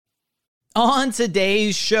On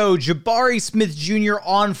today's show, Jabari Smith Jr.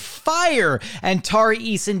 on fire and Tari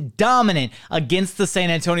Eason dominant against the San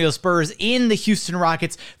Antonio Spurs in the Houston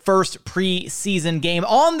Rockets' first preseason game,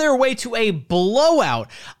 on their way to a blowout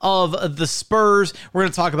of the Spurs. We're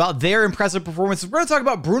going to talk about their impressive performances. We're going to talk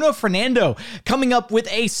about Bruno Fernando coming up with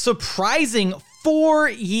a surprising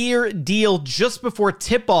 4-year deal just before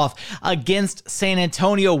tip-off against San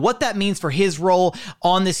Antonio, what that means for his role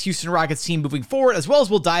on this Houston Rockets team moving forward, as well as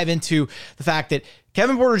we'll dive into the fact that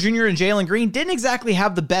Kevin Porter Jr. and Jalen Green didn't exactly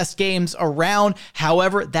have the best games around.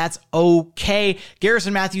 However, that's okay.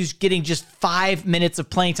 Garrison Matthews getting just 5 minutes of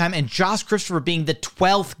playing time, and Josh Christopher being the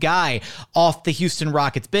 12th guy off the Houston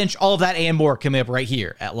Rockets bench. All of that and more coming up right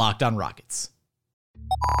here at Locked On Rockets.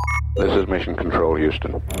 This is Mission Control,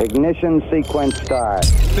 Houston. Ignition sequence start.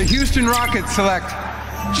 The Houston Rockets select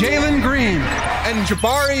Jalen Green and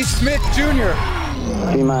Jabari Smith Jr.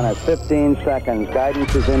 T-minus 15 seconds.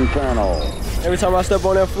 Guidance is internal. Every time I step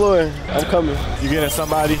on that floor, I'm coming. You're getting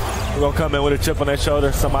somebody who's going to come in with a chip on their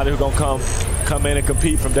shoulder, somebody who's going to come in and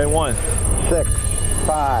compete from day one. 6,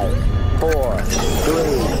 5, 4,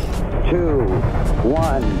 3, 2,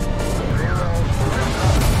 1.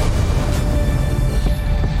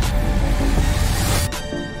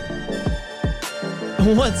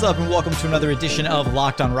 What's up, and welcome to another edition of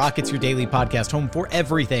Locked On Rockets, your daily podcast home for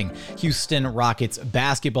everything Houston Rockets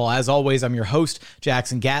basketball. As always, I'm your host,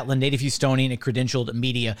 Jackson Gatlin, native Houstonian and credentialed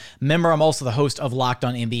media member. I'm also the host of Locked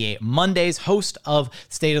On NBA Mondays, host of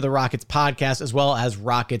State of the Rockets podcast, as well as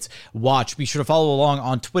Rockets Watch. Be sure to follow along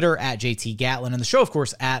on Twitter at JT Gatlin, and the show, of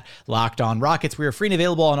course, at Locked On Rockets. We are free and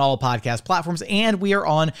available on all podcast platforms, and we are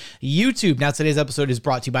on YouTube. Now, today's episode is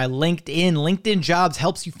brought to you by LinkedIn. LinkedIn Jobs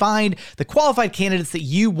helps you find the qualified candidates that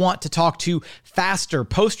you want to talk to faster.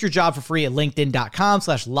 Post your job for free at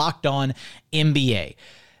linkedin.com/lockedonnba.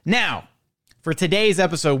 Now, for today's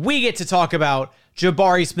episode, we get to talk about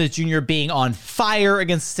Jabari Smith Jr. being on fire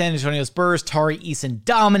against the San Antonio Spurs, Tari Eason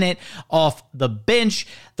dominant off the bench,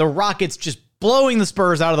 the Rockets just blowing the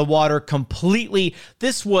Spurs out of the water completely.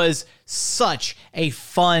 This was such a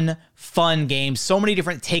fun game. So many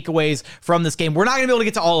different takeaways from this game. We're not going to be able to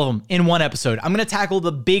get to all of them in one episode. I'm going to tackle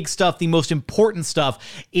the big stuff, the most important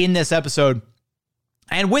stuff in this episode.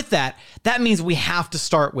 And with that, that means we have to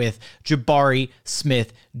start with Jabari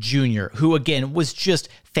Smith Jr., who, again, was just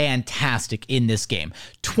fantastic in this game.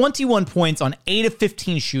 21 points on 8 of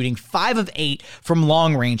 15 shooting, 5 of 8 from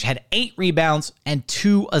long range, had 8 rebounds and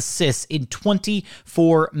 2 assists in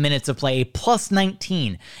 24 minutes of play, a plus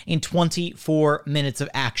 19 in 24 minutes of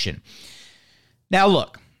action. Now,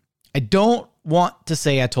 look, I don't want to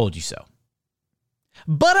say I told you so,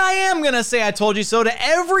 but I am going to say I told you so to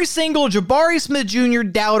every single Jabari Smith Jr.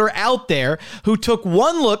 doubter out there who took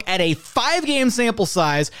one look at a 5-game sample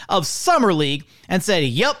size of Summer League and said,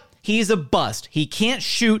 yep, he's a bust. He can't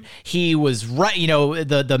shoot. He was right. You know,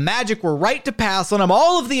 the Magic were right to pass on him.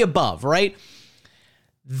 All of the above, right?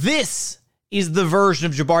 This is the version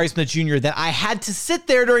of Jabari Smith Jr. that I had to sit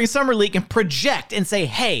there during Summer League and project and say,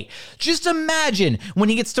 hey, just imagine when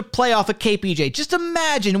he gets to play off a KPJ. Just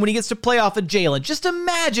imagine when he gets to play off a Jalen. Just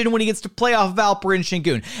imagine when he gets to play off of Alperen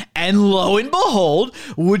Sengun. And lo and behold,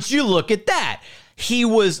 would you look at that? He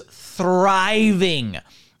was thriving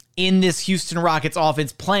in this Houston Rockets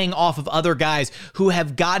offense, playing off of other guys who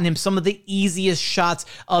have gotten him some of the easiest shots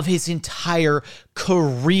of his entire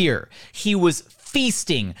career. He was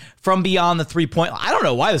feasting from beyond the three-point line. I don't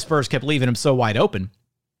know why the Spurs kept leaving him so wide open.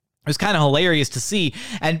 It was kind of hilarious to see.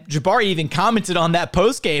 And Jabari even commented on that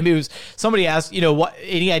post-game. It was, somebody asked,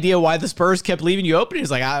 any idea why the Spurs kept leaving you open? He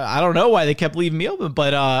was like, I don't know why they kept leaving me open,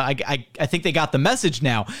 but I think they got the message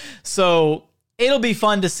now. So it'll be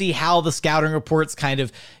fun to see how the scouting reports kind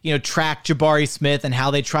of, track Jabari Smith and how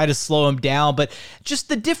they try to slow him down, but just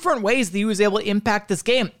the different ways that he was able to impact this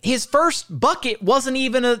game. His first bucket wasn't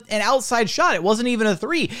even an outside shot. It wasn't even a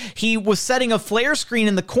three. He was setting a flare screen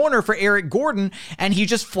in the corner for Eric Gordon, and he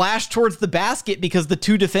just flashed towards the basket because the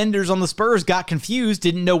two defenders on the Spurs got confused,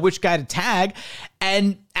 didn't know which guy to tag.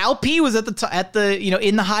 And Al P was in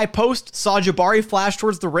the high post, saw Jabari flash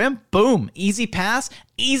towards the rim. Boom. Easy pass,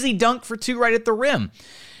 easy dunk for 2 right at the rim.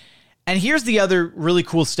 And here's the other really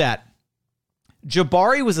cool stat.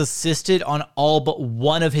 Jabari was assisted on all but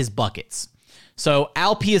one of his buckets. So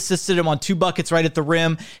Al P assisted him on 2 buckets right at the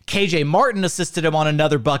rim. KJ Martin assisted him on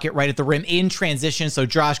another bucket right at the rim in transition. So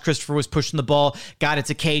Josh Christopher was pushing the ball, got it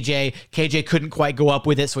to KJ. KJ couldn't quite go up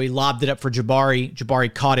with it, so he lobbed it up for Jabari.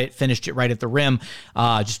 Jabari caught it, finished it right at the rim.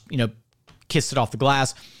 Kissed it off the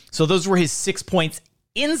glass. So those were his 6 points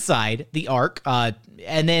inside the arc.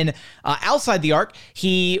 And then outside the arc,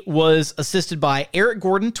 he was assisted by Eric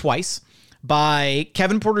Gordon twice, by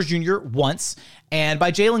Kevin Porter Jr. once, and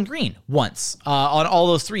by Jalen Green once on all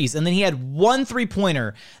those threes. And then he had one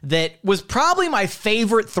three-pointer that was probably my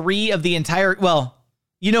favorite three of the entire... Well,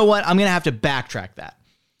 you know what? I'm going to have to backtrack that.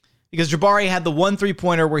 Because Jabari had the one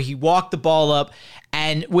three-pointer where he walked the ball up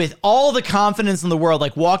and with all the confidence in the world,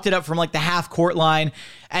 like walked it up from like the half-court line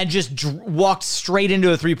and just walked straight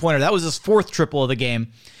into a three-pointer. That was his fourth triple of the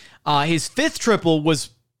game. His fifth triple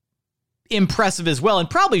was impressive as well and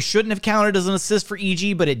probably shouldn't have counted as an assist for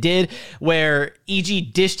EG, but it did, where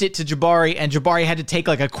EG dished it to Jabari and Jabari had to take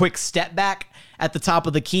like a quick step back at the top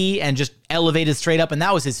of the key and just elevated straight up. And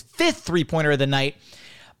that was his fifth three-pointer of the night.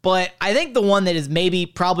 But I think the one that is maybe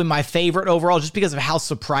probably my favorite overall, just because of how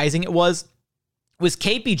surprising it was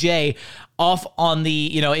KPJ off on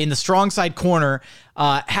the, in the strong side corner,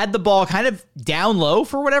 had the ball kind of down low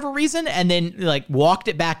for whatever reason, and then like walked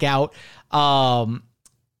it back out.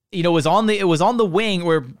 It was on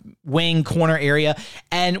the wing corner area,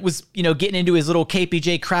 and was, getting into his little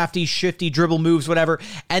KPJ crafty, shifty dribble moves, whatever,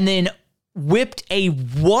 and then whipped a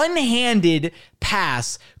one-handed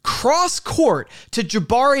pass cross court to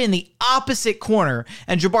Jabari in the opposite corner,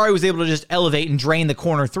 and Jabari was able to just elevate and drain the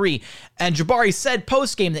corner three. And Jabari said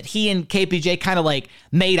post-game that he and KPJ kind of like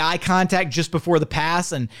made eye contact just before the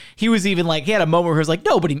pass, and he was even like, he had a moment where he was like,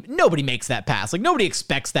 nobody makes that pass, like nobody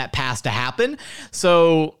expects that pass to happen.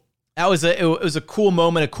 So it was a cool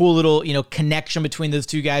moment, a cool little connection between those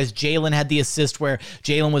two guys. Jalen had the assist where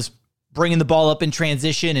Jalen was bringing the ball up in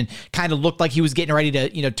transition and kind of looked like he was getting ready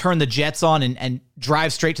to, turn the jets on and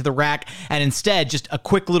drive straight to the rack. And instead, just a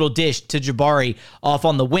quick little dish to Jabari off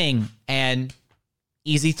on the wing and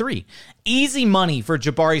easy three. Easy money for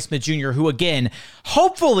Jabari Smith Jr., who, again,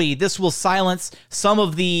 hopefully this will silence some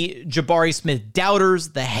of the Jabari Smith doubters,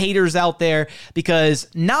 the haters out there, because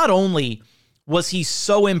not only was he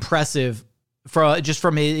so impressive from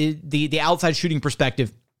the outside shooting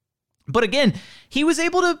perspective, but again, he was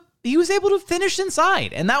able to finish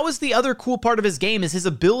inside. And that was the other cool part of his game, is his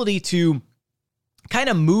ability to kind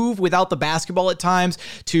of move without the basketball at times,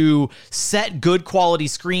 to set good quality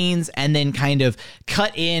screens and then kind of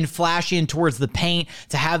cut in, flash in towards the paint,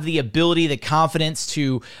 to have the ability, the confidence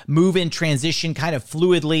to move in transition kind of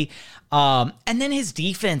fluidly. And then his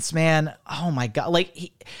defense, man, oh my God,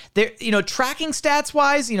 like tracking stats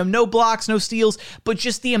wise, no blocks, no steals, but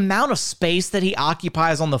just the amount of space that he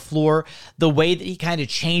occupies on the floor, the way that he kind of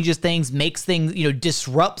changes things, makes things,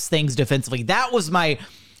 disrupts things defensively. That was my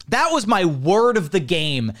word of the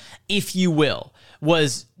game, if you will,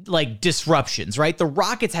 was like disruptions, right? The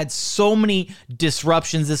Rockets had so many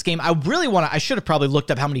disruptions this game. I should have probably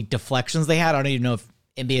looked up how many deflections they had. I don't even know if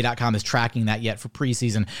NBA.com is tracking that yet for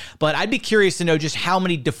preseason, but I'd be curious to know just how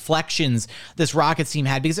many deflections this Rockets team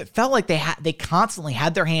had, because it felt like they constantly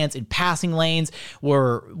had their hands in passing lanes,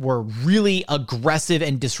 were really aggressive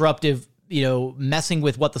and disruptive, messing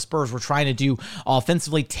with what the Spurs were trying to do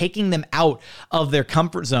offensively, taking them out of their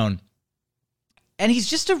comfort zone. And he's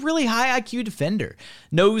just a really high IQ defender.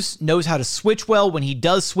 Knows how to switch well. When he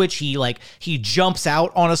does switch, he jumps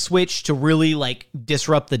out on a switch to really like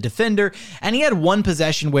disrupt the defender. And he had one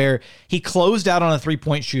possession where he closed out on a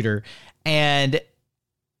three-point shooter and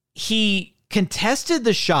he contested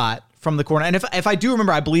the shot from the corner. And if I do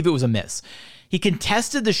remember, I believe it was a miss. He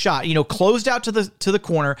contested the shot, closed out to the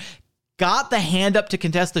corner, got the hand up to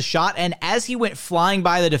contest the shot, and as he went flying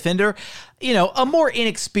by the defender, a more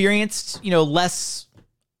inexperienced, less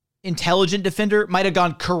intelligent defender might have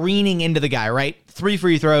gone careening into the guy, right? 3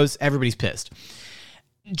 free throws, everybody's pissed.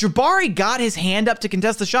 Jabari got his hand up to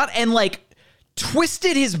contest the shot and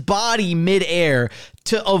twisted his body midair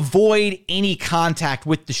to avoid any contact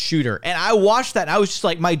with the shooter. And I watched that and I was just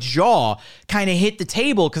like, my jaw kind of hit the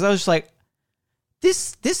table, because I was just like,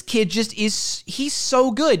 This kid he's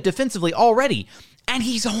so good defensively already, and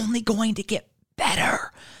he's only going to get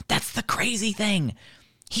better. That's the crazy thing.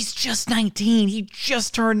 He's just 19. He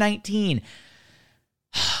just turned 19.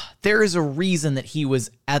 There is a reason that he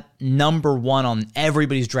was at number 1 on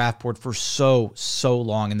everybody's draft board for so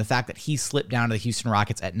long, and the fact that he slipped down to the Houston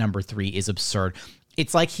Rockets at number 3 is absurd.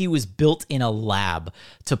 It's like he was built in a lab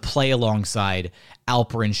to play alongside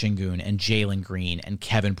Alperen Şengün and Jalen Green and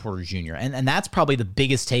Kevin Porter Jr. And that's probably the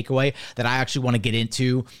biggest takeaway that I actually want to get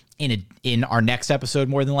into in our next episode,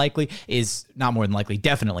 definitely,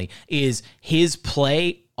 is his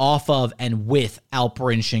play off of and with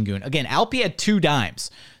Alperen Şengün. Again, Alpi had 2 dimes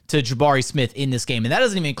to Jabari Smith in this game, and that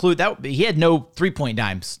doesn't even include that he had no 3-point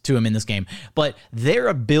dimes to him in this game, but their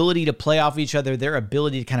ability to play off each other, their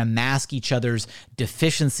ability to kind of mask each other's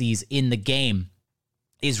deficiencies in the game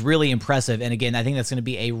is really impressive. And again, I think that's going to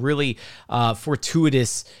be a really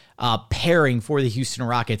fortuitous pairing for the Houston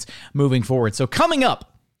Rockets moving forward. So coming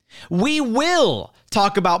up, we will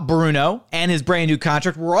talk about Bruno and his brand new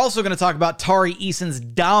contract. We're also going to talk about Tari Eason's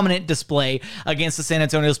dominant display against the San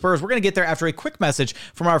Antonio Spurs. We're going to get there after a quick message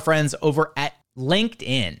from our friends over at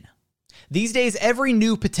LinkedIn. These days, every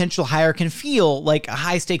new potential hire can feel like a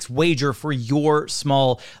high-stakes wager for your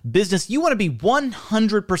small business. You want to be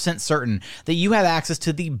 100% certain that you have access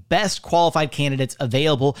to the best qualified candidates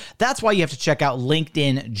available. That's why you have to check out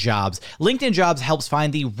LinkedIn Jobs. LinkedIn Jobs helps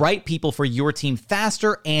find the right people for your team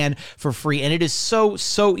faster and for free. And it is so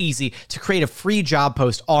easy to create a free job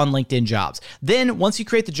post on LinkedIn Jobs. Then, once you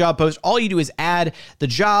create the job post, all you do is add the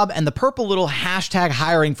job and the purple little hashtag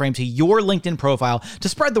hiring frame to your LinkedIn profile to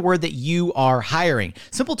spread the word that you are hiring.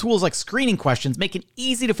 Simple tools like screening questions make it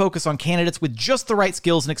easy to focus on candidates with just the right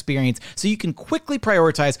skills and experience so you can quickly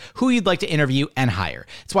prioritize who you'd like to interview and hire.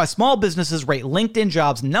 It's why small businesses rate LinkedIn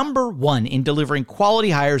Jobs #1 in delivering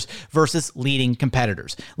quality hires versus leading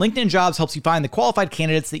competitors. LinkedIn Jobs helps you find the qualified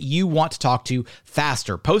candidates that you want to talk to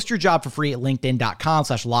faster. Post your job for free at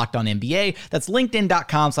linkedin.com/lockedonnba. That's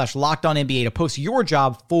linkedin.com/lockedonnba to post your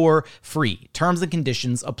job for free. Terms and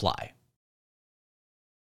conditions apply.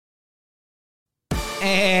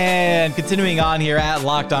 And continuing on here at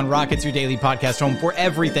Locked On Rockets, your daily podcast home for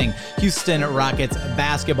everything Houston Rockets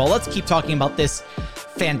basketball. Let's keep talking about this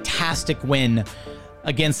fantastic win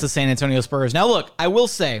against the San Antonio Spurs. Now, look, I will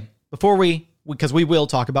say, because we will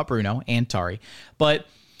talk about Bruno and Tari, but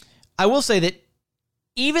I will say that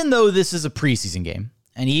even though this is a preseason game,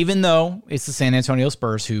 and even though it's the San Antonio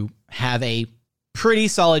Spurs who have a pretty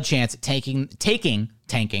solid chance at taking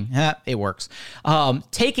it works.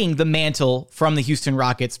 Taking the mantle from the Houston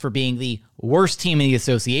Rockets for being the worst team in the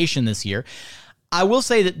association this year, I will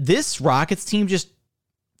say that this Rockets team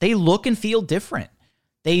they look and feel different.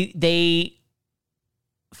 They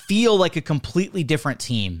feel like a completely different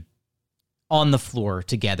team on the floor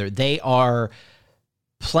together. They are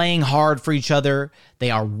playing hard for each other.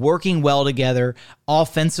 They are working well together.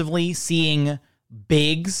 Offensively, seeing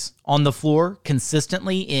bigs on the floor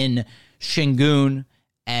consistently in Şengün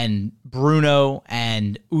and Bruno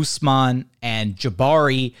and Usman and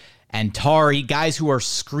Jabari and Tari, guys who are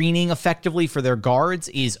screening effectively for their guards,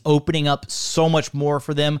 is opening up so much more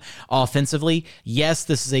for them offensively. Yes,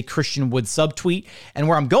 this is a Christian Wood subtweet, and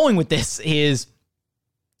where I'm going with this is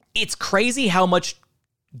it's crazy how much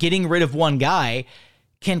getting rid of one guy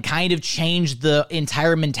can kind of change the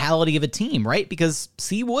entire mentality of a team, right? Because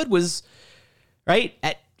C. Wood was, right,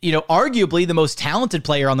 arguably the most talented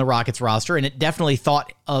player on the Rockets roster, and it definitely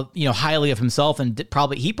thought highly of himself, and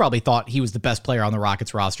he probably thought he was the best player on the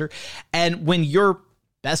Rockets roster. And when your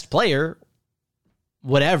best player,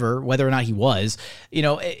 whether or not he was,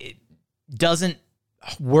 it doesn't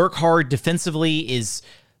work hard defensively, is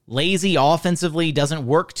lazy offensively, doesn't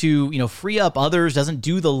work to free up others, doesn't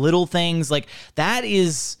do the little things, like that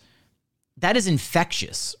is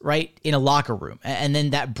infectious, right, in a locker room. And then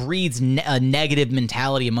that breeds a negative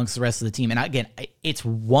mentality amongst the rest of the team. And again, it's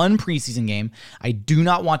one preseason game. I do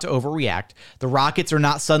not want to overreact. The Rockets are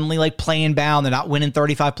not suddenly like playing bound. They're not winning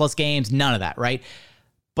 35 plus games. None of that, right?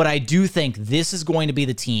 But I do think this is going to be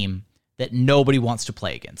the team that nobody wants to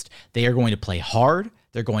play against. They are going to play hard.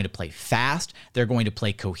 They're going to play fast. They're going to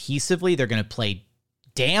play cohesively. They're going to play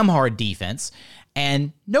damn hard defense.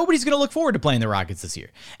 And nobody's going to look forward to playing the Rockets this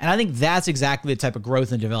year. And I think that's exactly the type of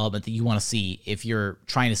growth and development that you want to see if you're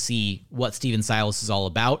trying to see what Stephen Silas is all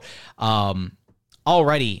about.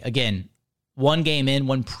 Already, again, one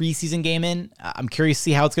preseason game in, I'm curious to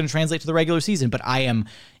see how it's going to translate to the regular season, but I am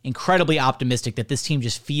incredibly optimistic that this team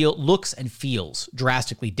just looks and feels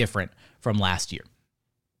drastically different from last year.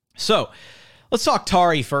 So let's talk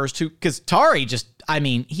Tari first, because Tari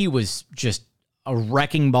he was just a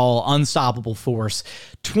wrecking ball, unstoppable force.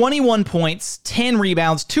 21 points, 10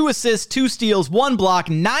 rebounds, 2 assists, 2 steals, 1 block,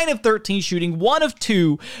 9 of 13 shooting, 1 of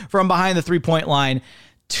 2 from behind the three-point line,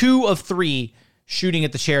 2 of 3 shooting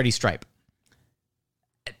at the charity stripe.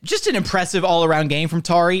 Just an impressive all-around game from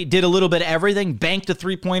Tari. Did a little bit of everything. Banked a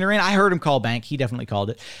three-pointer in. I heard him call bank. He definitely called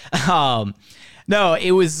it. No,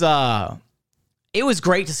 it was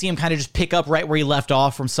great to see him kind of just pick up right where he left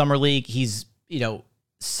off from Summer League. He's,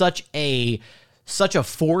 such a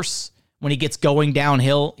force when he gets going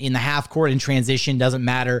downhill in the half court in transition. Doesn't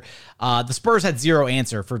matter. The Spurs had zero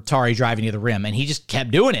answer for Tari driving to the rim, and he just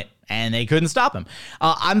kept doing it, and they couldn't stop him.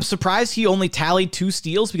 I'm surprised he only tallied 2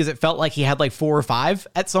 steals, because it felt like he had like 4 or 5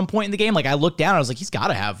 at some point in the game. Like, I looked down, I was like, he's got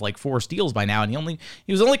to have like 4 steals by now, and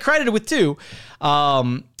he was only credited with 2.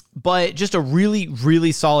 But just a really,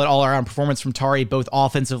 really solid all-around performance from Tari, both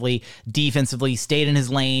offensively, defensively, stayed in his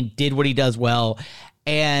lane, did what he does well.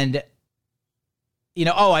 And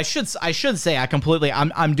I should say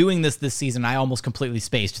I'm doing this season. I almost completely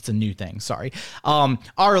spaced. It's a new thing. Sorry.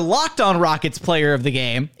 Our Locked On Rockets player of the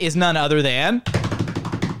game is none other than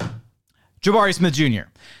Jabari Smith Jr.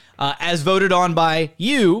 As voted on by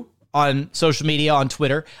you on social media, on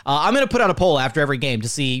Twitter. I'm going to put out a poll after every game to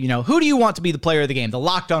see, who do you want to be the player of the game, the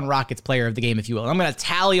Locked On Rockets player of the game, if you will. I'm going to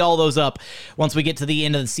tally all those up once we get to the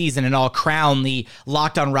end of the season, and I'll crown the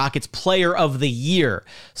Locked On Rockets player of the year.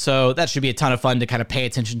 So that should be a ton of fun to kind of pay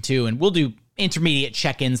attention to, and we'll do intermediate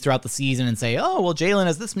check-ins throughout the season and say, oh, well, Jalen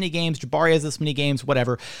has this many games, Jabari has this many games,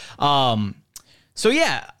 whatever.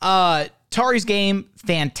 Tari's game,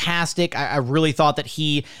 fantastic. I really thought that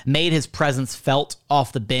he made his presence felt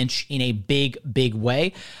off the bench in a big, big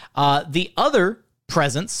way. The other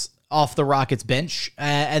presence off the Rockets bench,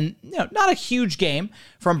 and not a huge game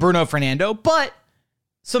from Bruno Fernando, but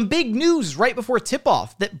some big news right before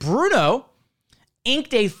tip-off that Bruno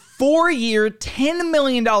inked a 4-year, $10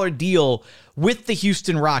 million deal with the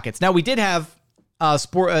Houston Rockets. Now, we did have Adam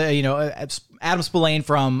Spillane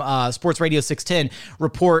from Sports Radio 610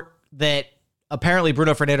 report that apparently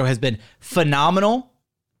Bruno Fernando has been phenomenal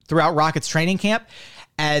throughout Rockets training camp.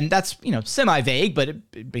 And that's, semi-vague, but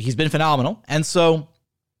he's been phenomenal. And so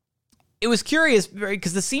it was curious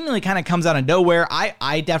because this seemingly kind of comes out of nowhere.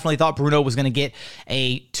 I definitely thought Bruno was going to get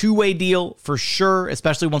a two-way deal for sure,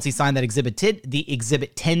 especially once he signed that the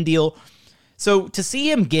Exhibit 10 deal. So to see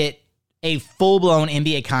him get a full-blown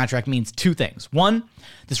NBA contract means two things. One,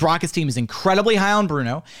 this Rockets team is incredibly high on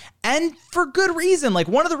Bruno, and for good reason. Like,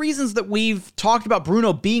 one of the reasons that we've talked about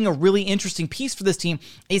Bruno being a really interesting piece for this team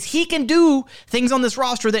is he can do things on this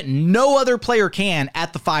roster that no other player can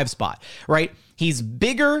at the 5 spot, right? He's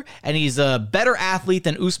bigger, and he's a better athlete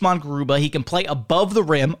than Usman Garuba. He can play above the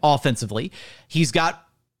rim offensively. He's got,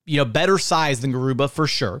 better size than Garuba for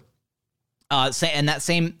sure. And that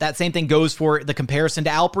same thing goes for the comparison to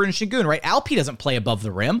Alperen Sengun, right? Alpi doesn't play above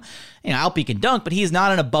the rim. Alpi can dunk, but he's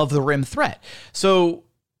not an above the rim threat. So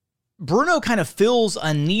Bruno kind of fills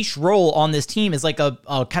a niche role on this team as like a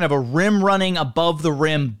kind of a rim running above the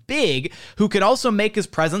rim big who can also make his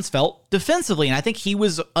presence felt defensively. And I think he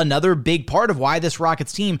was another big part of why this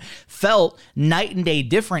Rockets team felt night and day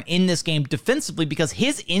different in this game defensively, because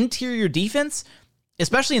his interior defense,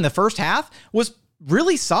 especially in the first half, was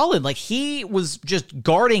really solid. Like, he was just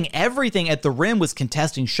guarding everything at the rim, was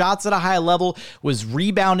contesting shots at a high level, was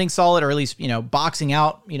rebounding solid, or at least, boxing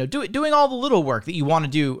out, doing all the little work that you want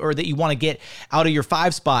to do or that you want to get out of your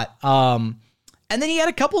 5 spot. And then he had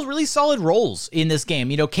a couple of really solid rolls in this game.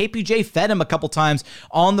 KPJ fed him a couple times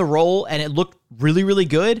on the roll, and it looked really, really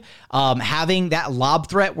good. Having that lob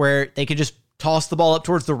threat where they could just toss the ball up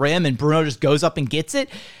towards the rim and Bruno just goes up and gets it.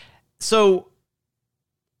 So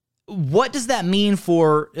what does that mean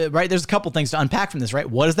for, right? There's a couple things to unpack from this, right?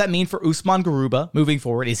 What does that mean for Usman Garuba moving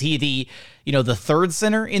forward? Is he the third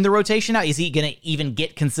center in the rotation now? Is he going to even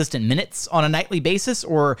get consistent minutes on a nightly basis?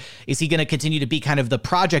 Or is he going to continue to be kind of the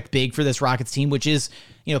project big for this Rockets team, which is,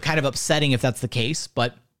 kind of upsetting if that's the case.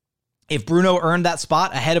 But if Bruno earned that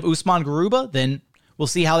spot ahead of Usman Garuba, then we'll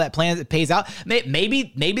see how that pays out.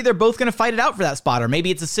 Maybe they're both going to fight it out for that spot, or maybe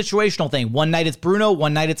it's a situational thing. One night it's Bruno,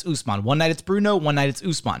 one night it's Usman. One night it's Bruno, one night it's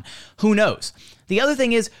Usman. Who knows? The other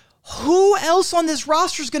thing is, who else on this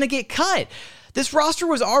roster is going to get cut? This roster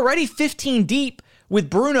was already 15 deep with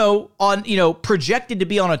Bruno on, projected to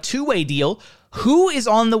be on a two-way deal. Who is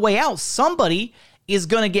on the way out? Somebody is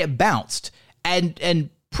going to get bounced, and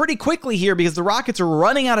pretty quickly here, because the Rockets are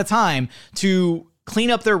running out of time to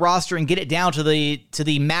clean up their roster and get it down to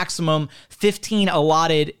the maximum 15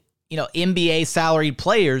 allotted, NBA salaried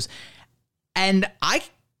players. And I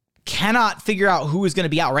cannot figure out who is going to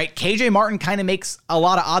be out, right? KJ Martin kind of makes a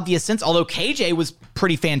lot of obvious sense, although KJ was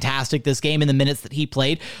pretty fantastic this game in the minutes that he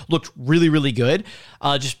played, looked really, really good.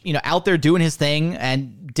 Just, out there doing his thing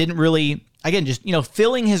and didn't really, again, just,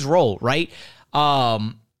 filling his role, right?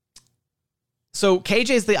 So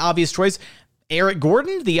KJ is the obvious choice. Eric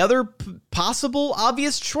Gordon, the other possible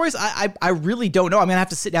obvious choice, I really don't know. I'm going to have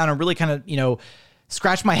to sit down and really kind of,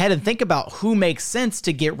 scratch my head and think about who makes sense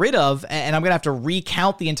to get rid of. And I'm going to have to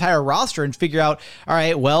recount the entire roster and figure out, all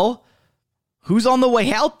right, well, who's on the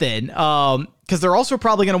way out then? Because they're also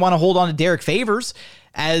probably going to want to hold on to Derek Favors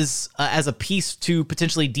as a piece to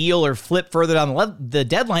potentially deal or flip further down the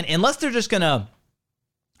deadline, unless they're just going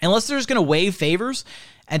to waive Favors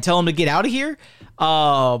and tell him to get out of here.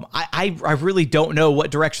 I really don't know what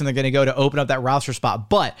direction they're going to go to open up that roster spot.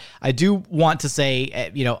 But I do want to say,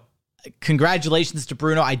 congratulations to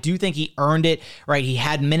Bruno. I do think he earned it, right? He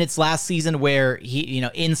had minutes last season where he,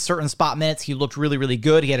 in certain spot minutes, he looked really, really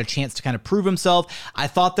good. He had a chance to kind of prove himself. I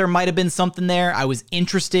thought there might have been something there. I was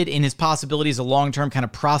interested in his possibilities, a long-term kind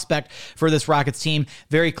of prospect for this Rockets team.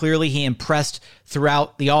 Very clearly, he impressed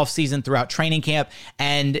throughout the offseason, throughout training camp,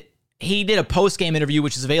 and he did a post-game interview,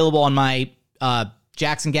 which is available on my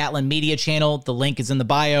Jackson Gatlin media channel. The link is in the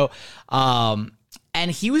bio. And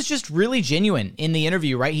he was just really genuine in the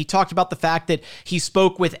interview, right? He talked about the fact that he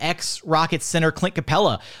spoke with ex-Rockets center Clint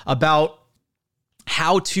Capella about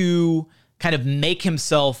how to kind of make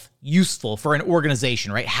himself useful for an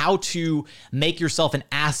organization, right? How to make yourself an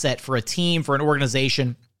asset for a team, for an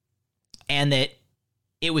organization, and that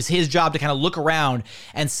it was his job to kind of look around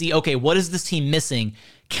and see, okay, what is this team missing?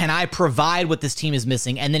 Can I provide what this team is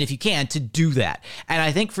missing? And then if you can, to do that. And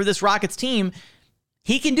I think for this Rockets team,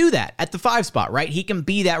 he can do that at the 5 spot, right? He can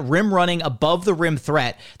be that rim running above the rim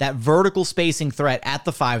threat, that vertical spacing threat at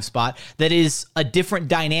the 5 spot that is a different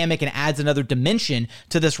dynamic and adds another dimension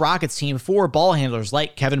to this Rockets team for ball handlers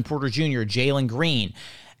like Kevin Porter Jr., Jalen Green.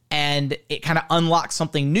 And it kind of unlocks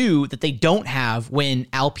something new that they don't have when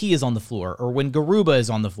Alp is on the floor or when Garuba is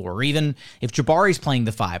on the floor, or even if Jabari's playing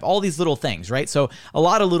the 5, all these little things, right? So a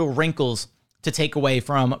lot of little wrinkles to take away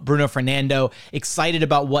from Bruno Fernando. Excited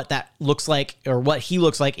about what that looks like, or what he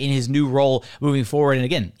looks like in his new role moving forward. And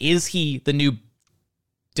again, is he the new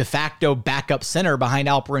de facto backup center behind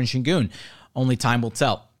Alperen Şengün? Only time will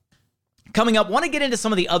tell. Coming up, want to get into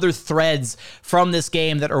some of the other threads from this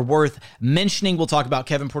game that are worth mentioning. We'll talk about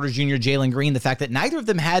Kevin Porter Jr., Jalen Green, the fact that neither of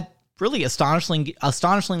them had really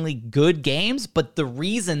astonishingly good games, but the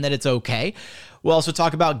reason that it's okay. We'll also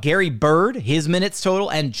talk about Gary Bird, his minutes total,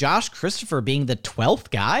 and Josh Christopher being the 12th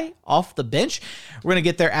guy off the bench. We're going to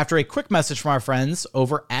get there after a quick message from our friends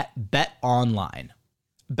over at BetOnline.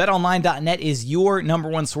 BetOnline.net is your number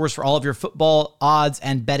one source for all of your football odds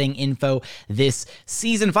and betting info this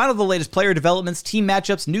season. Find all the latest player developments, team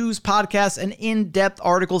matchups, news, podcasts, and in-depth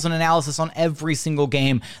articles and analysis on every single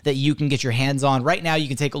game that you can get your hands on. Right now, you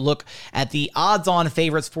can take a look at the odds-on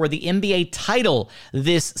favorites for the NBA title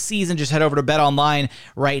this season. Just head over to BetOnline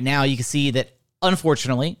right now. You can see that,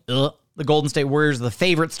 unfortunately, the Golden State Warriors are the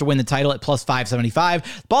favorites to win the title at plus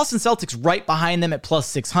 575. Boston Celtics right behind them at plus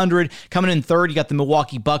 600. Coming in third, you got the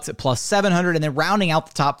Milwaukee Bucks at plus 700. And then rounding out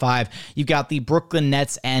the top 5, you've got the Brooklyn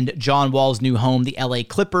Nets and John Wall's new home, the LA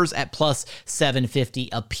Clippers, at plus 750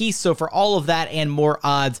 apiece. So for all of that and more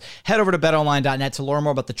odds, head over to betonline.net to learn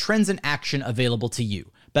more about the trends in action available to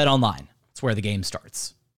you. BetOnline, it's where the game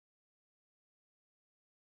starts.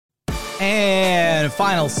 And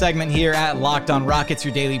final segment here at Locked On Rockets,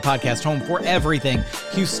 your daily podcast home for everything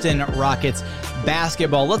Houston Rockets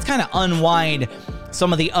basketball. Let's kind of unwind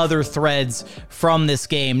some of the other threads from this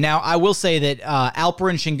game. Now, I will say that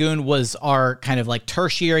Alperen Şengün was our kind of like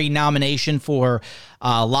tertiary nomination for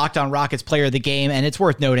Locked On Rockets Player of the Game, and it's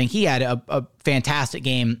worth noting he had a fantastic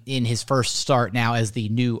game in his first start now as the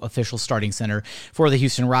new official starting center for the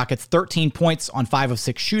Houston Rockets. 13 points on 5 of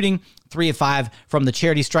 6 shooting, 3 of 5 from the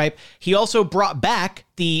charity stripe. He also brought back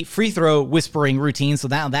the free throw whispering routine, so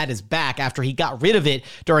now that is back after he got rid of it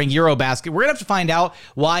during Eurobasket. We're going to have to find out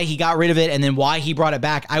why he got rid of it and then why he brought it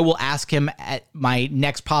back. I will ask him at my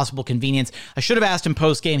next possible convenience. I should have asked him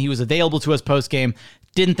post-game. He was available to us post-game.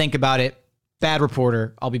 Didn't think about it. Bad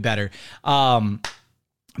reporter. I'll be better.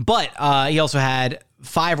 But he also had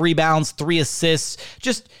 5 rebounds, 3 assists.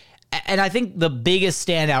 And I think the biggest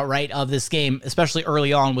standout, right, of this game, especially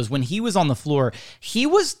early on, was when he was on the floor, he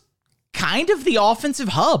was kind of the offensive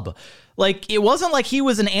hub. Like, it wasn't like he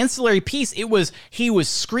was an ancillary piece. It was, he was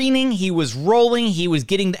screening, he was rolling, he was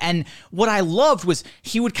getting, and what I loved was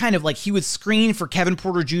he would kind of like, he would screen for Kevin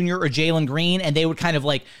Porter Jr. or Jalen Green, and they would kind of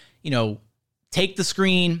like, take the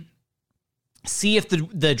screen, see if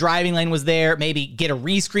the driving lane was there, maybe get a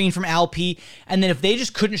rescreen from Alp, and then if they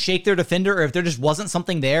just couldn't shake their defender, or if there just wasn't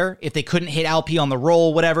something there, if they couldn't hit Alp on the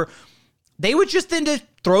roll, whatever, they would just then just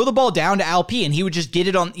throw the ball down to Alp, and he would just get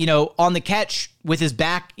it on, on the catch with his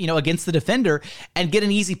back, against the defender and get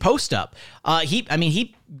an easy post up.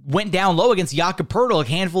 He went down low against Jakob Poeltl a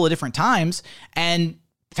handful of different times and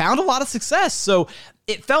found a lot of success. So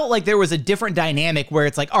it felt like there was a different dynamic where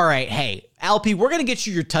it's like, all right, hey, Alp, we're going to get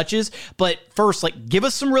you your touches, but first, like, give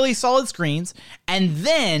us some really solid screens. And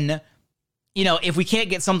then, if we can't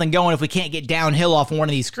get something going, if we can't get downhill off one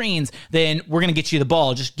of these screens, then we're going to get you the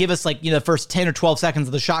ball. Just give us the first 10 or 12 seconds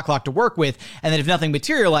of the shot clock to work with. And then if nothing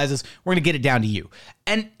materializes, we're going to get it down to you.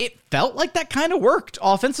 And it felt like that kind of worked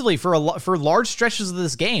offensively for large stretches of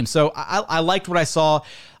this game. So I liked what I saw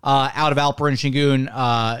out of Alperen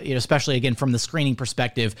Şengün, especially again from the screening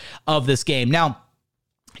perspective of this game. Now,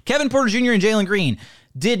 Kevin Porter Jr. and Jalen Green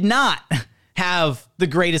did not have the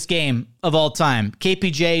greatest game of all time.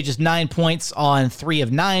 KPJ just 9 points on 3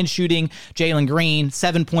 of 9 shooting. Jalen Green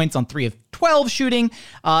 7 points on 3 of 12 shooting.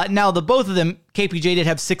 Now the both of them, KPJ did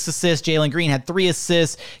have 6 assists. Jalen Green had 3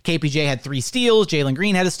 assists. KPJ had 3 steals. Jalen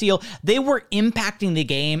Green had a steal. They were impacting the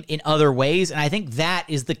game in other ways, and I think that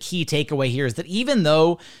is the key takeaway here, is that even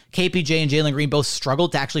though KPJ and Jalen Green both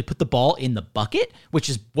struggled to actually put the ball in the bucket, which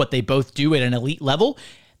is what they both do at an elite level,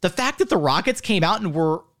 the fact that the Rockets came out and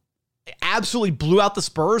were absolutely blew out the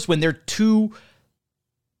Spurs when their two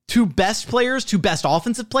best players, two best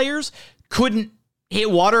offensive players, couldn't hit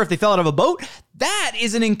water if they fell out of a boat, that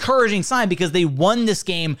is an encouraging sign, because they won this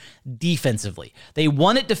game defensively. They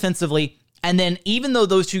won it defensively, and then even though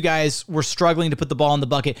those two guys were struggling to put the ball in the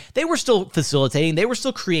bucket, they were still facilitating. They were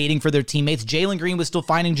still creating for their teammates. Jalen Green was still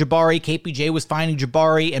finding Jabari. KPJ was finding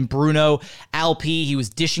Jabari and Bruno. LP, he was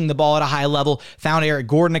dishing the ball at a high level, found Eric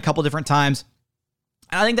Gordon a couple different times.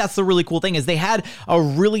 And I think that's the really cool thing, is they had a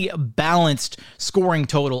really balanced scoring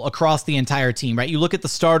total across the entire team, right? You look at the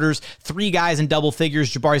starters, 3 guys in double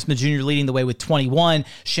figures, Jabari Smith Jr. leading the way with 21,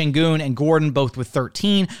 Şengün and Gordon both with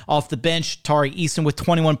 13. Off the bench, Tari Eason with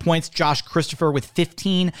 21 points, Josh Christopher with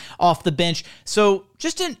 15 off the bench. So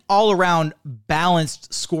just an all-around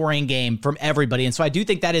balanced scoring game from everybody. And so I do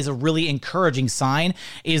think that is a really encouraging sign,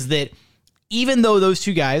 is that even though those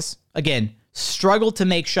two guys, again, struggled to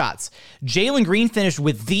make shots, Jalen Green finished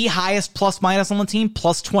with the highest plus-minus on the team,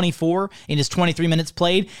 plus 24 in his 23 minutes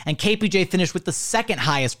played, and KPJ finished with the second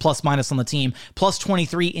highest plus-minus on the team, plus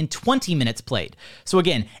 23 in 20 minutes played. So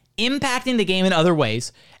again, impacting the game in other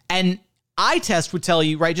ways, and eye test would tell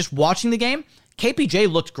you, right, just watching the game,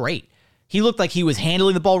 KPJ looked great. He looked like he was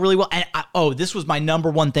handling the ball really well, and this was my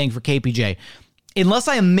number one thing for KPJ. Unless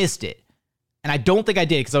I missed it, and I don't think I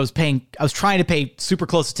did, because I was trying to pay super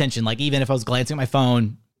close attention, like even if I was glancing at my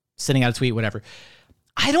phone, sending out a tweet, whatever.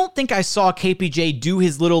 I don't think I saw KPJ do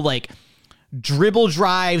his little like dribble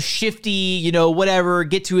drive, shifty, whatever,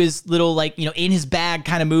 get to his little like, in his bag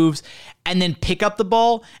kind of moves, and then pick up the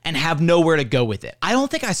ball and have nowhere to go with it. I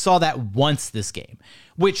don't think I saw that once this game,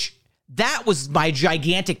 which that was my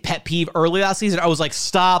gigantic pet peeve early last season. I was like,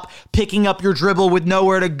 stop picking up your dribble with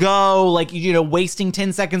nowhere to go. Like, wasting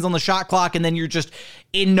 10 seconds on the shot clock, and then you're just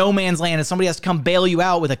in no man's land and somebody has to come bail you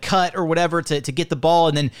out with a cut or whatever to get the ball.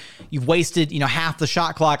 And then you've wasted, half the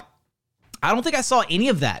shot clock. I don't think I saw any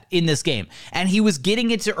of that in this game. And he was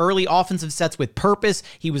getting into early offensive sets with purpose.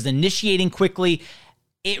 He was initiating quickly.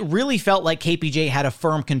 It really felt like KPJ had a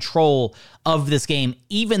firm control of this game,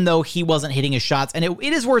 even though he wasn't hitting his shots. And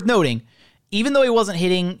it is worth noting, even though he wasn't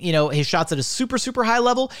hitting, his shots at a super, super high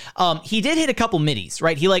level, he did hit a couple middies,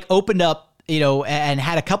 right? He opened up, and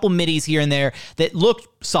had a couple middies here and there that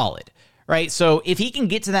looked solid, right? So if he can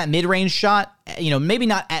get to that mid-range shot, maybe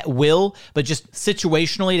not at will, but just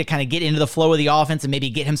situationally to kind of get into the flow of the offense and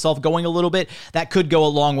maybe get himself going a little bit, that could go a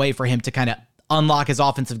long way for him to kind of unlock his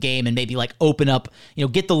offensive game and maybe open up,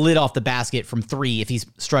 get the lid off the basket from 3 if he's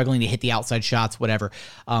struggling to hit the outside shots, whatever.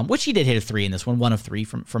 Which he did hit a 3 in this one of 3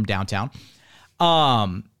 from downtown.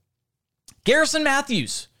 Garrison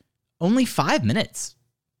Matthews, only 5 minutes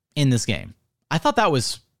in this game. I thought that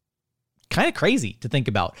was kind of crazy to think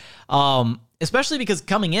about. Especially because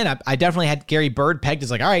coming in, I definitely had Gary Bird pegged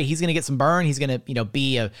as all right, he's going to get some burn. He's going to,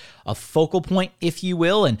 be a focal point, if you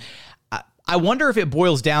will. And I wonder if it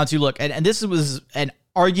boils down to, look, and this was an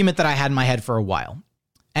argument that I had in my head for a while.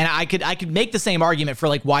 And I could make the same argument for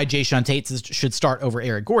why Jae'Sean Tate should start over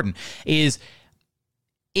Eric Gordon, is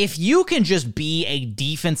if you can just be a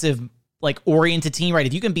defensive oriented team, right?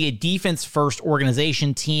 If you can be a defense first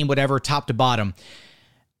organization team, whatever, top to bottom,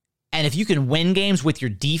 and if you can win games with your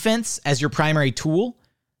defense as your primary tool,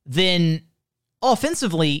 then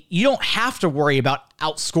offensively, you don't have to worry about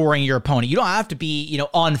outscoring your opponent. You don't have to be,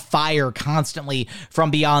 on fire constantly from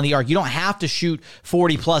beyond the arc. You don't have to shoot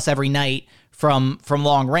 40 plus every night from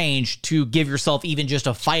long range to give yourself even just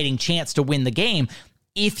a fighting chance to win the game,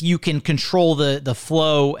 if you can control the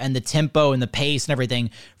flow and the tempo and the pace and everything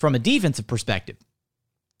from a defensive perspective.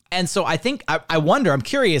 And so I think, I wonder, I'm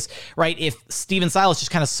curious, right, if Stephen Silas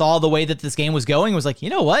just kind of saw the way that this game was going and was like, you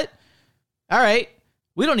know what? All right,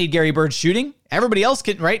 we don't need Gary Bird shooting. Everybody else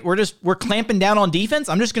can, right? We're clamping down on defense.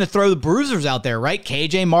 I'm just going to throw the bruisers out there, right?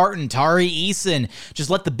 KJ Martin, Tari Eason, just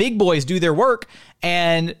let the big boys do their work.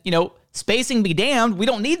 And, spacing be damned. We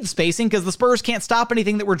don't need the spacing because the Spurs can't stop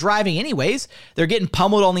anything that we're driving anyways. They're getting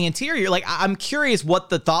pummeled on the interior. I'm curious what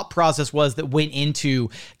the thought process was that went into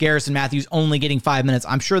Garrison Matthews only getting 5 minutes.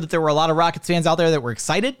 I'm sure that there were a lot of Rockets fans out there that were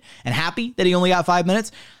excited and happy that he only got 5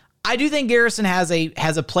 minutes. I do think Garrison has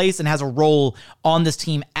a place and has a role on this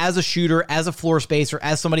team as a shooter, as a floor spacer,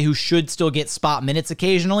 as somebody who should still get spot minutes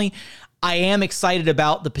occasionally. I am excited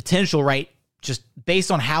about the potential, right? Just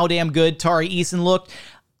based on how damn good Tari Eason looked,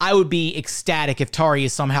 I would be ecstatic if Tari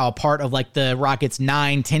is somehow a part of like the Rockets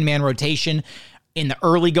 9-10-man rotation in the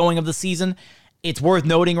early going of the season. It's worth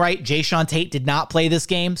noting, right? Jae'Sean Tate did not play this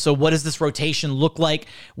game. So what does this rotation look like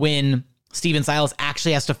when Stephen Silas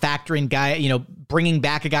actually has to factor in bringing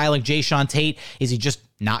back a guy like Jae'Sean Tate? Is he just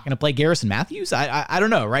not going to play Garrison Matthews? I don't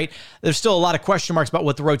know, right? There's still a lot of question marks about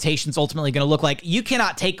what the rotation's ultimately going to look like. You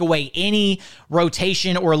cannot take away any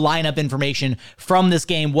rotation or lineup information from this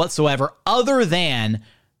game whatsoever, other than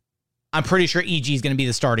I'm pretty sure EG is going to be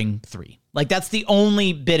the starting 3. Like, that's the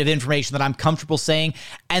only bit of information that I'm comfortable saying.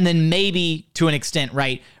 And then maybe, to an extent,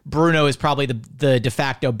 right, Bruno is probably the de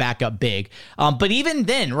facto backup big. But even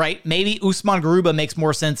then, right, maybe Usman Garuba makes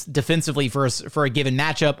more sense defensively for a given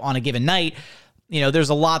matchup on a given night. There's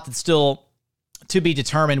a lot that's still to be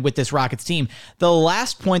determined with this Rockets team. The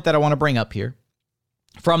last point that I want to bring up here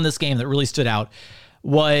from this game that really stood out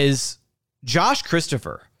was Josh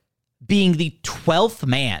Christopher being the 12th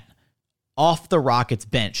man off the Rockets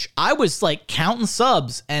bench. I was like counting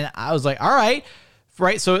subs and I was like, all right.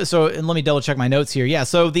 So and let me double check my notes here. Yeah.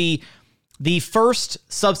 So the first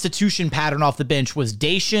substitution pattern off the bench was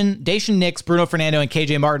Dacian Nix, Bruno Fernando, and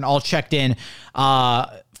KJ Martin all checked in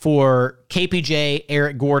for KPJ,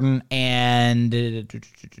 Eric Gordon, and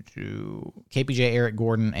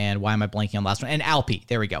why am I blanking on the last one? And Alpi.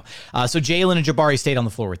 There we go. So Jalen and Jabari stayed on the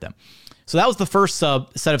floor with them. So that was the first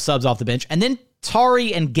set of subs off the bench. And then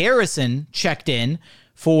Tari and Garrison checked in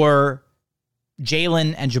for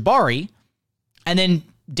Jalen and Jabari. And then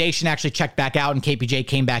Dacian actually checked back out and KPJ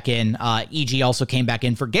came back in. EG also came back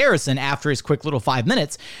in for Garrison after his quick little 5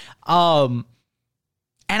 minutes. And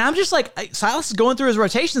I'm just like, Silas is going through his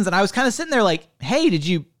rotations and I was kind of sitting there like, hey, did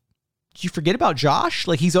you forget about Josh?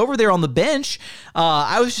 Like, he's over there on the bench.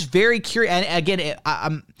 I was just very curious. And again, it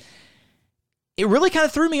really kind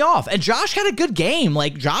of threw me off. And Josh had a good game.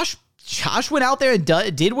 Like, Josh went out there and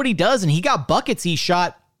did what he does, and he got buckets. He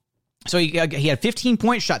shot, so he had 15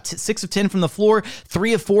 points, shot 6 of 10 from the floor,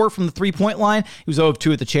 3 of 4 from the 3-point line. He was 0 of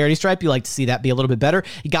 2 at the charity stripe. You like to see that be a little bit better.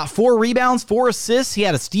 He got 4 rebounds, 4 assists. He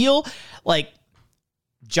had a steal. Like,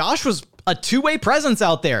 Josh was a two-way presence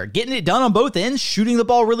out there, getting it done on both ends, shooting the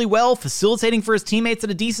ball really well, facilitating for his teammates at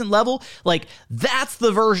a decent level. Like, that's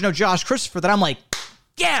the version of Josh Christopher that I'm like,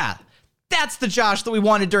 yeah, that's the Josh that we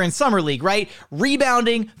wanted during Summer League, right?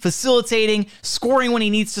 Rebounding, facilitating, scoring when he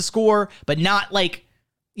needs to score, but not like,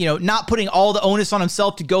 not putting all the onus on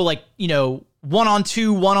himself to go like, 1-on-2,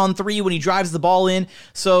 1-on-3 when he drives the ball in.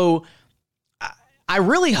 So I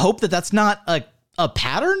really hope that that's not a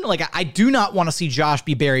pattern. Like, I do not want to see Josh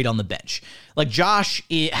be buried on the bench. Like, Josh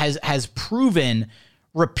has proven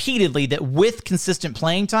repeatedly that with consistent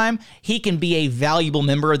playing time, he can be a valuable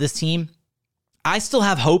member of this team. I still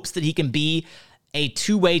have hopes that he can be a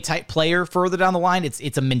two-way type player further down the line.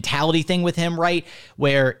 It's a mentality thing with him, right?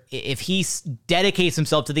 Where if he dedicates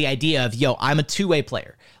himself to the idea of, I'm a two-way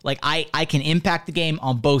player. Like, I can impact the game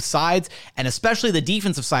on both sides, and especially the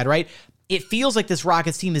defensive side, right? It feels like this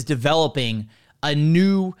Rockets team is developing a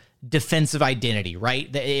new defensive identity,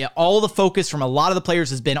 right? All the focus from a lot of the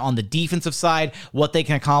players has been on the defensive side, what they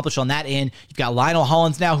can accomplish on that end. You've got Lionel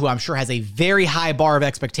Hollins now, who I'm sure has a very high bar of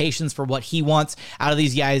expectations for what he wants out of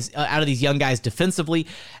these guys, out of these young guys defensively.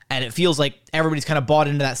 And it feels like everybody's kind of bought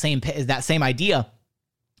into that same idea.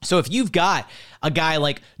 So if you've got a guy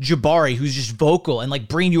like Jabari who's just vocal and like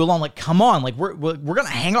bringing you along, like, come on, like we're going to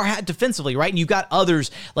hang our hat defensively, right? And you've got others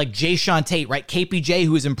like Jae'Sean Tate, right? KPJ,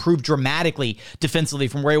 who has improved dramatically defensively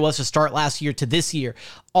from where he was to start last year to this year.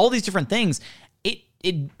 All these different things.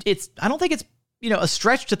 It's I don't think it's a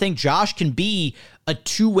stretch to think Josh can be a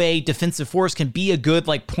two-way defensive force, can be a good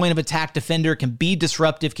like point of attack defender, can be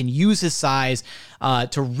disruptive, can use his size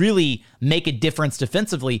to really make a difference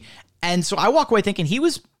defensively. And so I walk away thinking he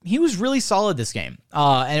was really solid this game.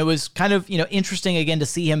 And it was kind of, interesting again to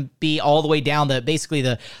see him be all the way down basically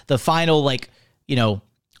the final,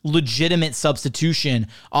 legitimate substitution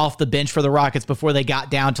off the bench for the Rockets before they got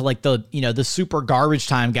down to like the super garbage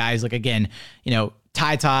time guys. Like, again,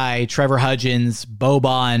 Ty, Trevor Hudgens,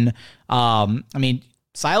 Boban.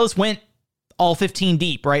 Silas went all 15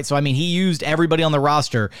 deep, right? So, he used everybody on the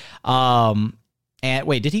roster. And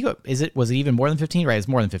wait, did he go? Was it even more than 15? Right, it's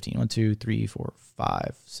more than 15. 1, 2, 3, 4,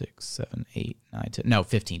 5, 6, 7, 8, 9, 10. No,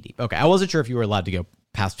 15 deep. Okay, I wasn't sure if you were allowed to go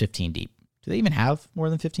past 15 deep. Do they even have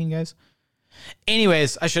more than 15 guys?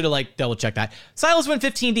 Anyways, I should have double checked that. Silas went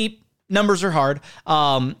 15 deep. numbers are hard,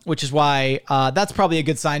 which is why that's probably a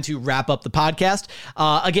good sign to wrap up the podcast.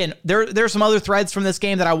 Again, there are some other threads from this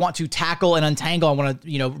game that I want to tackle and untangle. I want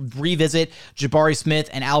to, revisit Jabari Smith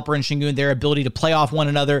and Alperen Sengun, their ability to play off one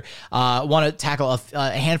another. Want to tackle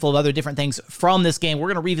a handful of other different things from this game. We're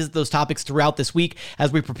going to revisit those topics throughout this week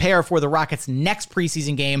as we prepare for the Rockets' next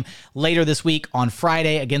preseason game later this week on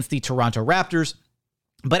Friday against the Toronto Raptors.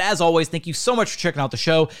 But as always, thank you so much for checking out the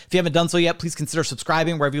show. If you haven't done so yet, please consider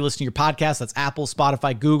subscribing wherever you listen to your podcasts. That's Apple,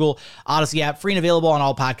 Spotify, Google, Odyssey app, free and available on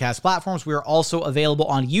all podcast platforms. We are also available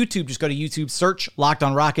on YouTube. Just go to YouTube, search Locked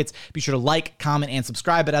On Rockets. Be sure to like, comment, and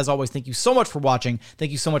subscribe. But as always, thank you so much for watching.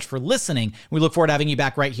 Thank you so much for listening. We look forward to having you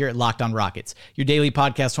back right here at Locked On Rockets, your daily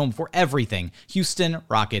podcast home for everything Houston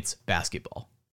Rockets basketball.